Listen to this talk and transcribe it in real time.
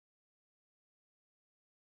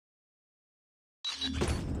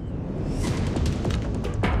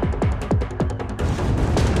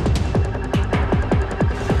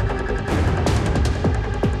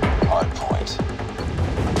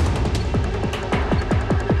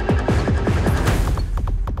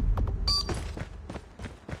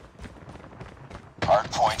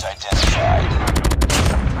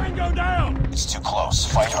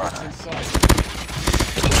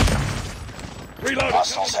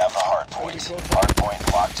have the hardpoint.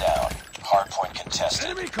 Hardpoint locked down. Hardpoint contested.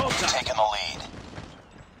 Enemy contact. Taking the lead.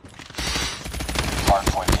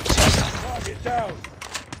 Hardpoint contested. Target down.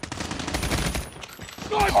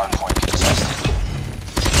 Hardpoint contested.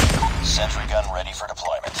 Sentry gun ready for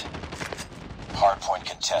deployment. Hardpoint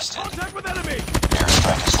contested. Contact with enemy.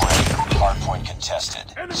 Airstrike is ready. Hardpoint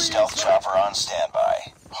contested. Enemy Stealth inside. chopper on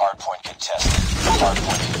standby. Hardpoint contested.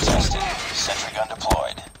 Hardpoint contested. Sentry gun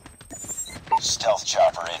deployed. Stealth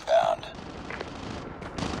chopper inbound.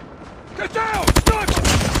 Get down! Sniper!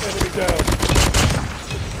 Enemy down.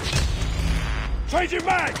 Changing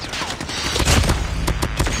mag!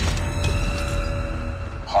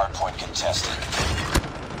 Hardpoint contested.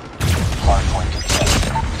 Hardpoint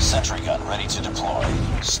contested. Sentry gun ready to deploy.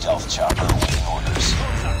 Stealth chopper awaiting orders.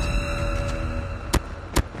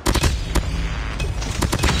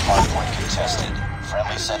 Hardpoint contested.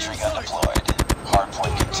 Friendly sentry gun deployed.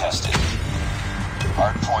 Hardpoint contested.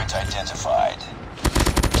 Hardpoint identified.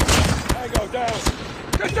 Tango down!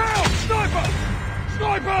 Get down! Sniper!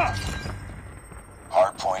 Sniper!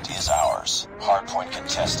 Hardpoint is ours. Hardpoint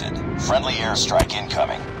contested. Friendly airstrike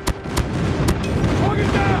incoming.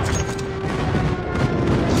 Target down!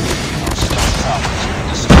 Stealth choppers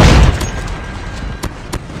destroyed.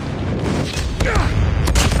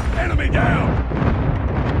 Enemy down!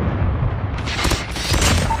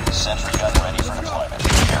 Sentry gun ready for deployment.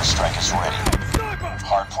 Airstrike is ready. Sniper!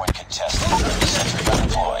 Hardpoint contested. Sentry gun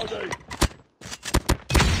deployed.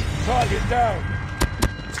 Target down!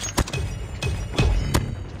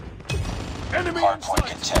 Enemy Hardpoint inside.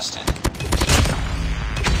 contested.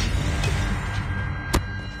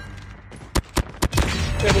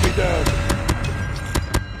 Enemy down!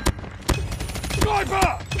 Sniper!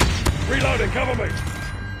 Reloading, cover me!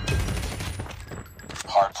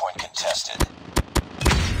 Hardpoint contested.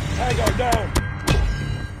 Tango down!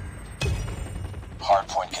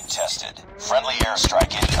 Hardpoint contested. Friendly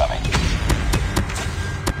airstrike incoming.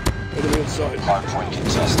 Enemy inside. Hardpoint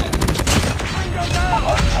contested. Tango down!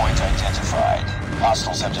 Hardpoint identified.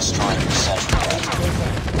 Hostiles have destroyed your sentry gun.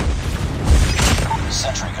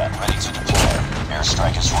 Sentry gun ready to deploy.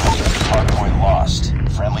 Airstrike is ready. Hardpoint lost.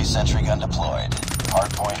 Friendly sentry gun deployed.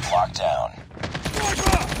 Hardpoint locked down.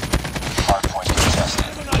 Sniper! Hardpoint contested.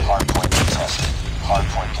 Hardpoint contested.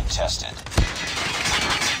 Hardpoint contested.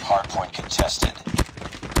 Hardpoint contested.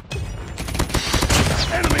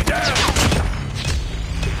 Enemy down!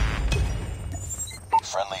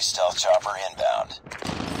 Friendly stealth chopper inbound.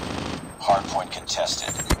 Hardpoint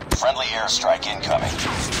contested. Friendly airstrike incoming.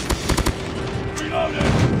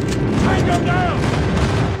 Reloading! Tango down!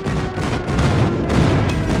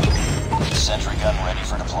 Sentry gun ready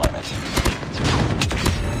for deployment.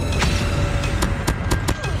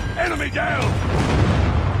 Enemy down!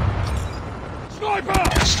 Sniper!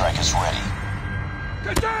 Airstrike is ready.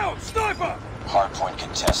 Get down! Sniper! Hardpoint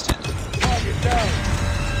contested. Target down!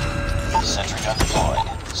 Sentry gun deployed.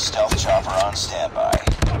 Stealth chopper on standby.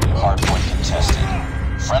 Hardpoint contested.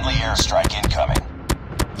 Friendly airstrike incoming.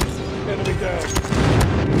 Enemy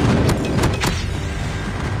down!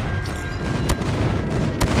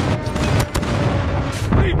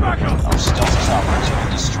 Need backup! Our stealth chopper has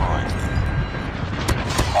been destroyed.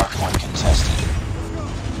 Hardpoint contested.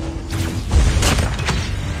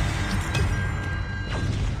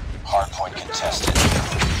 Hardpoint contested.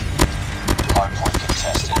 Hardpoint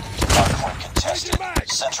contested. Hardpoint contested.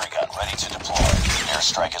 Sentry gun ready to deploy.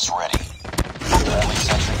 Airstrike is ready. Friendly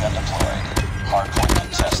sentry gun deployed. Hardpoint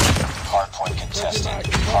contested. Hardpoint contested.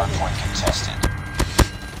 Hardpoint contested.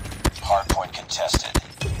 Hardpoint contested.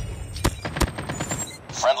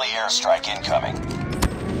 Friendly airstrike incoming.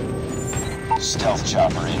 Stealth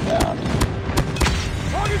chopper inbound.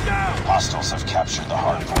 Target down! Hostiles have captured the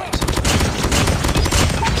hardpoint.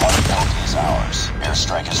 Hardpoint is ours.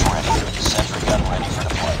 Airstrike is ready. Sentry gun ready for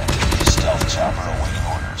deployment. Stealth chopper awaiting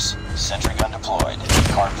orders. Sentry gun deployed.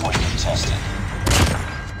 Hardpoint contested.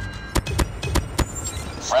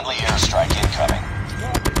 Friendly airstrike incoming.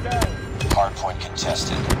 Target down! Hardpoint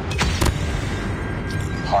contested.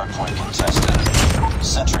 Hardpoint contested.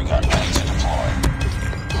 Sentry gun ready to deploy.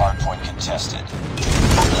 Hardpoint contested.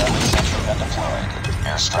 Friendly sentry gun deployed.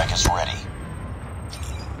 Airstrike is ready.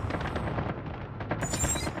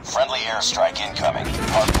 Friendly airstrike incoming.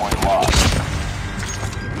 Hardpoint lost.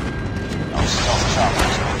 Our stealth chopper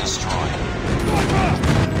has been destroyed. Sniper!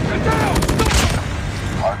 Get down!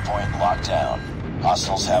 Hardpoint locked down.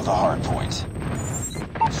 Hostiles have the hardpoint.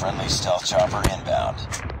 Friendly stealth chopper inbound.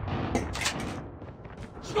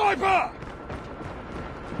 Sniper!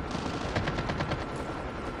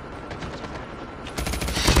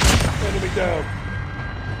 Enemy down.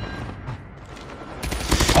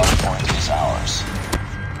 Hardpoint is ours.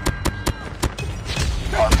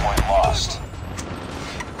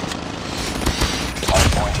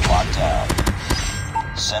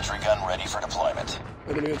 ready for deployment.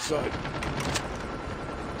 Enemy in sight.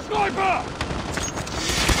 Sniper!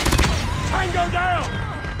 Tango down!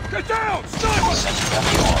 Get down! Sniper! Sentry gun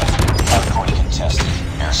deployed. Hardpoint contested.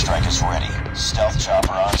 Airstrike is ready. Stealth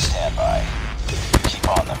chopper on standby. Keep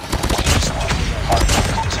on them. Waves one.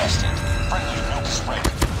 Hardpoint contested. Friendly nuke is ready.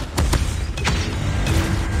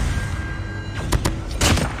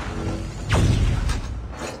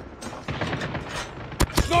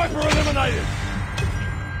 Sniper eliminated!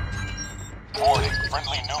 Warning,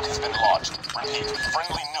 friendly nuke has been launched. Repeat,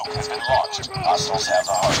 friendly nuke has been launched. Hostiles have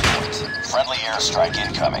the hardpoint. Friendly airstrike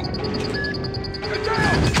incoming. Get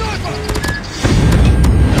down! Sniper!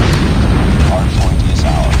 Hardpoint is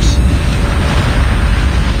ours.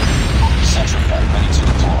 Sentry gun ready to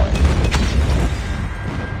deploy.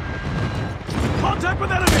 Contact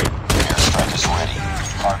with enemy! Airstrike is ready.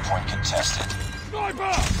 Hardpoint contested.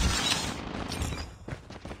 Sniper!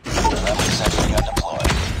 Friendly sentry gun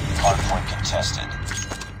deployed. Hardpoint contested.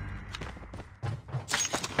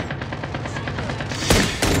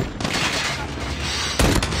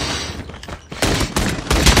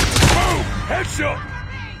 Boom! Headshot!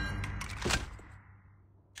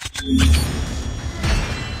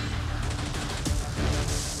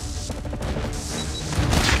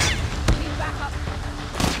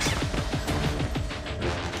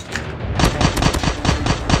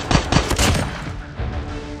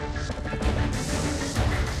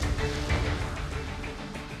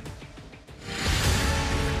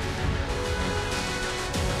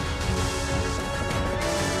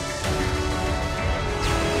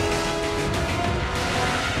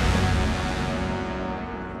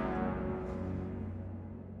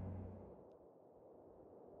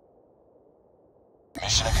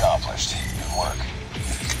 Mission accomplished. Good work.